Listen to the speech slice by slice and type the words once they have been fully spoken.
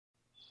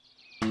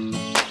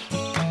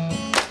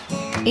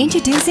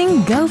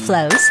Introducing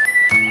Gofloss,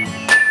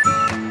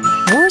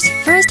 world's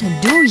first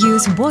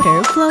dual-use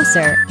water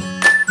flosser.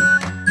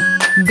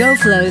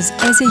 Gofloss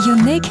is a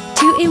unique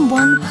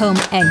 2-in-1 home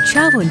and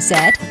travel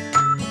set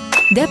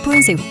that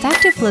brings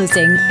effective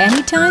flossing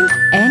anytime,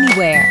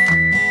 anywhere.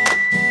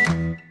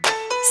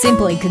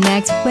 Simply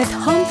connect with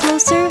home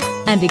flosser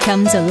and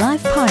becomes a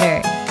life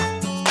partner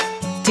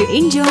to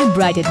enjoy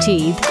brighter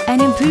teeth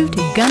and improved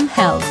gum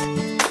health.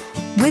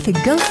 With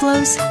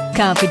Gofloss,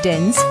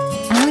 confidence,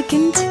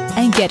 elegant,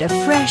 and get a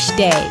fresh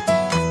day.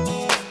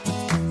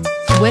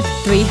 With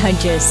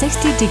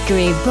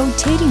 360-degree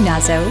rotating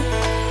nozzle,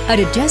 an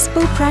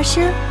adjustable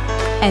pressure,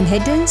 and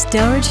hidden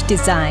storage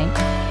design,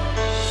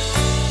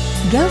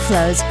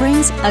 Gofloss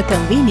brings a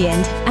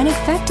convenient and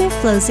effective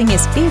flossing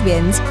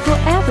experience for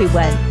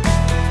everyone.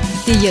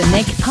 The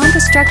unique pump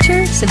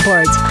structure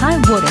supports high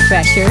water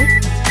pressure,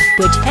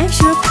 which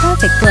ensures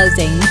perfect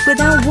flossing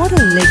without water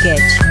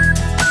leakage.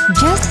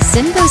 Just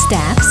simple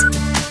steps,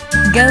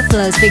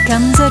 Gofloss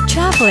becomes a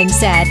traveling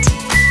set.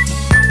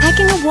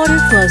 Packing a water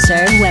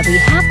flosser where we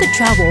have to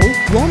travel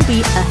won't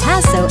be a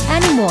hassle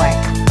anymore.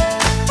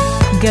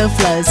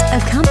 Gofloss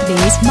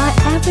accompanies my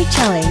every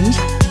challenge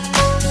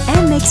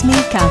and makes me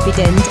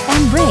confident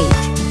and brave.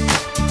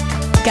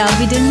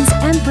 Confidence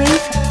and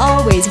brave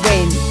always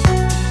win.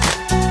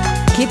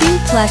 Keeping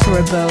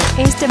pleasurable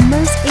is the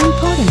most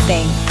important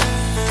thing.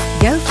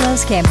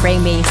 Gofloss can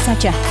bring me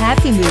such a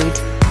happy mood.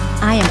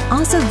 I am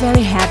also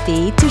very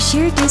happy to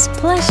share this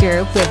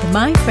pleasure with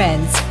my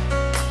friends.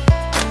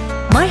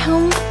 My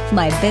home,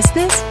 my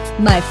business,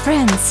 my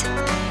friends.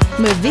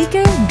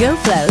 Movico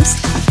Gofloss.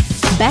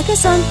 Back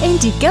us on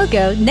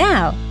Indiegogo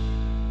now!